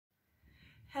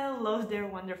Hello there,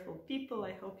 wonderful people.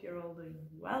 I hope you're all doing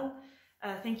well.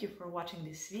 Thank you for watching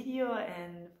this video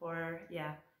and for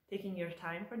taking your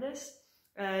time for this.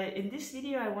 In this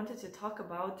video, I wanted to talk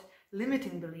about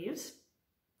limiting beliefs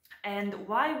and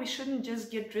why we shouldn't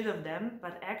just get rid of them,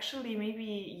 but actually maybe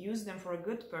use them for a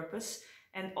good purpose.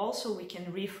 And also we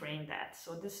can reframe that.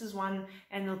 So this is one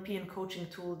NLP and coaching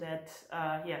tool that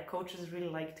coaches really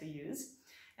like to use.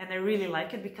 And I really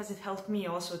like it because it helped me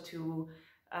also to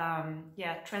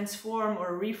transform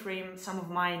or reframe some of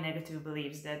my negative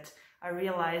beliefs that I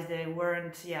realized they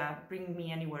weren't bringing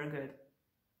me anywhere good.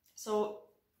 So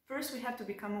first we have to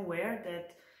become aware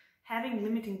that having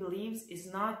limiting beliefs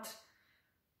is not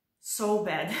so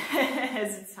bad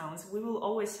as it sounds. We will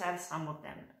always have some of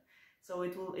them. So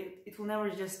it will never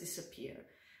just disappear.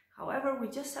 However, we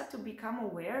just have to become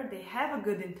aware they have a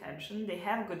good intention, they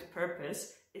have a good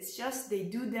purpose. It's just they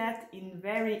do that in a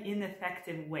very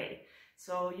ineffective way.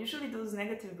 So usually those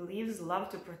negative beliefs love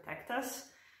to protect us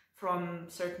from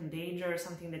certain danger,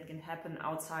 something that can happen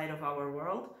outside of our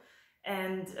world.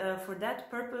 And for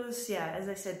that purpose, as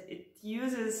I said, it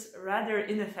uses rather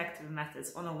ineffective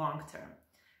methods on a long term.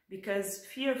 Because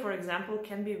fear, for example,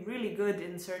 can be really good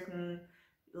in certain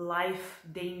life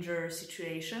danger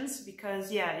situations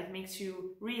because it makes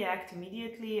you react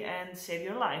immediately and save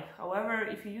your life. However,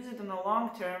 if you use it on a long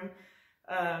term,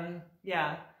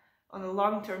 on a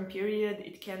long-term period,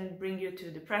 it can bring you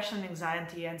to depression,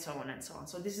 anxiety, and so on and so on.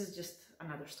 So this is just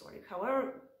another story.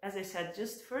 However, as I said,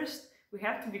 just first we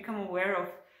have to become aware of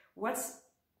what's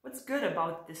good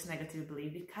about this negative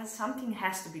belief, because something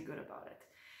has to be good about it.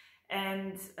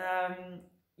 And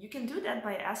you can do that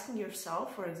by asking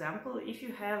yourself, for example, if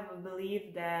you have a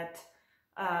belief that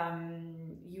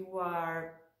you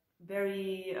are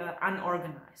very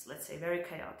unorganized, let's say very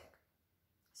chaotic.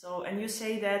 So, and you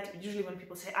say that, usually when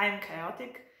people say, I'm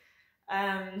chaotic,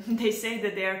 they say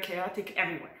that they are chaotic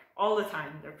everywhere, all the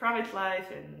time, their private life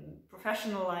and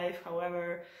professional life,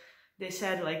 however, they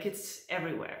said like it's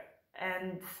everywhere.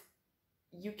 And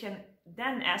you can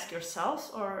then ask yourselves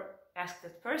or ask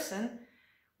that person,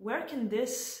 where can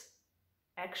this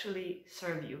actually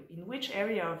serve you? In which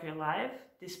area of your life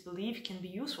this belief can be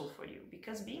useful for you?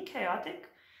 Because being chaotic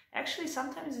actually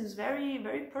sometimes is very,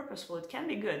 very purposeful. It can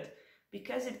be good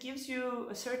because it gives you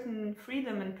a certain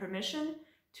freedom and permission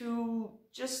to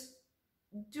just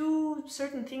do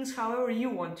certain things however you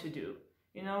want to do.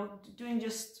 You know, doing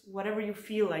just whatever you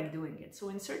feel like doing it. So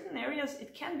in certain areas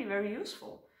it can be very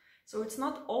useful. So it's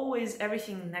not always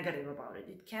everything negative about it.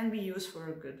 It can be used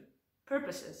for good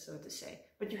purposes, so to say,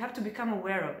 but you have to become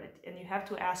aware of it and you have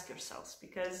to ask yourselves,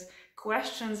 because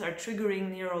questions are triggering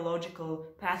neurological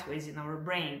pathways in our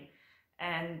brain,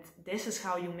 and this is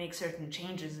how you make certain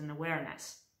changes in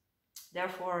awareness.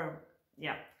 Therefore,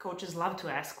 coaches love to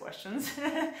ask questions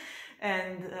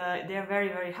and they're very,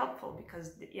 very helpful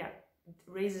because it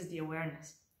raises the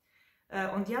awareness.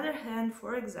 On the other hand,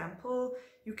 for example,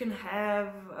 you can have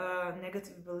a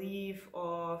negative belief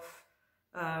of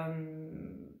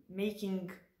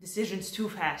making decisions too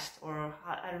fast, or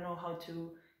I don't know how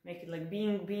to make it, like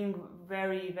being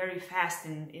very, very fast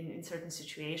in certain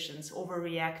situations,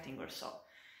 overreacting or so.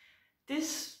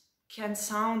 This can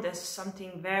sound as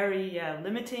something very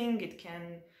limiting. It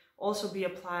can also be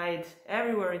applied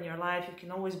everywhere in your life. You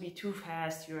can always be too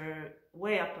fast, you're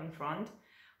way up in front.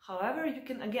 However, you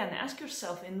can again ask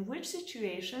yourself in which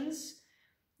situations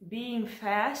being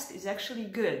fast is actually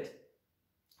good.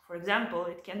 For example,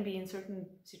 it can be in certain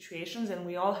situations, and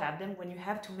we all have them, when you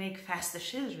have to make fast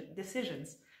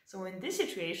decisions. So in these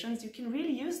situations, you can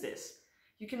really use this.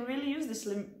 You can really use this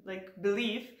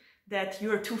belief that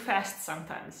you're too fast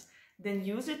sometimes. Then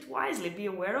use it wisely, be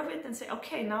aware of it and say,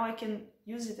 okay, now I can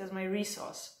use it as my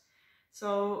resource.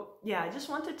 So I just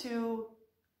wanted to,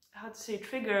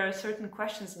 trigger certain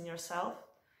questions in yourself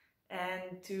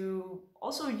and to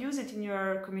also use it in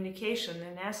your communication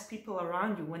and ask people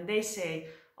around you when they say,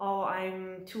 oh,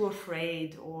 I'm too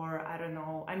afraid, or I don't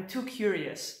know, I'm too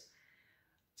curious.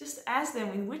 Just ask them,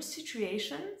 in which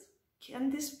situations can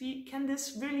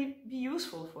this really be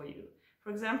useful for you?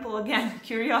 For example, again,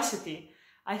 curiosity.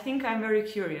 I think I'm very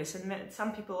curious, and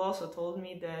some people also told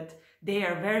me that they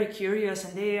are very curious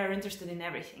and they are interested in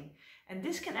everything. And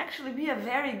this can actually be a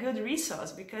very good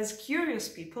resource because curious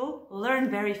people learn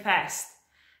very fast.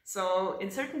 So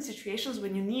in certain situations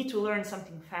when you need to learn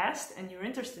something fast and you're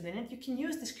interested in it, you can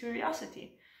use this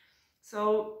curiosity.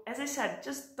 So as I said,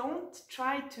 just don't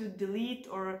try to delete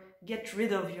or get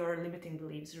rid of your limiting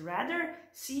beliefs. Rather,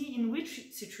 see in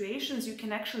which situations you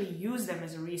can actually use them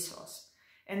as a resource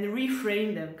and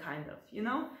reframe them, kind of, you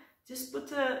know? Just put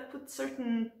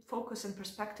certain focus and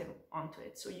perspective onto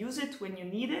it. So use it when you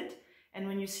need it And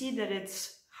when you see that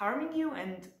it's harming you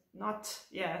and not,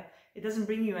 it doesn't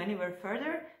bring you anywhere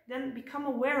further, then become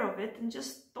aware of it and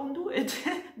just don't do it.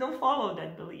 Don't follow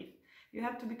that belief. You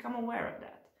have to become aware of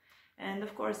that. And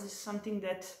of course, this is something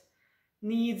that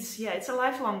needs, it's a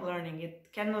lifelong learning.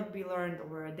 It cannot be learned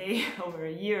over a day, over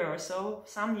a year or so.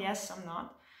 Some yes, some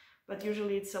not, but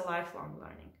usually it's a lifelong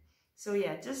learning. So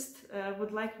just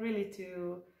would like really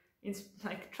to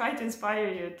try to inspire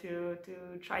you to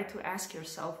try to ask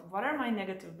yourself, what are my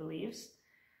negative beliefs?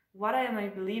 What am I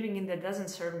believing in that doesn't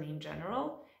serve me in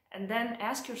general? And then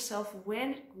ask yourself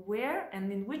when, where,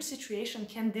 and in which situation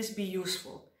can this be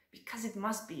useful? Because it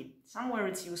must be. Somewhere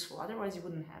it's useful, otherwise you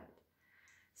wouldn't have it.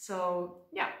 So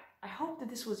I hope that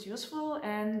this was useful,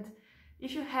 and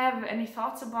if you have any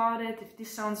thoughts about it, if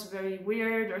this sounds very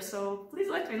weird or so, please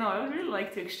let me know. I would really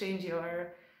like to exchange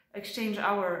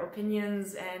our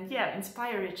opinions and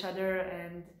inspire each other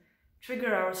and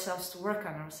trigger ourselves to work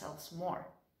on ourselves more.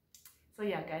 So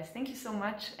guys, thank you so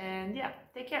much, and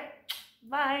take care.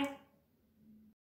 Bye!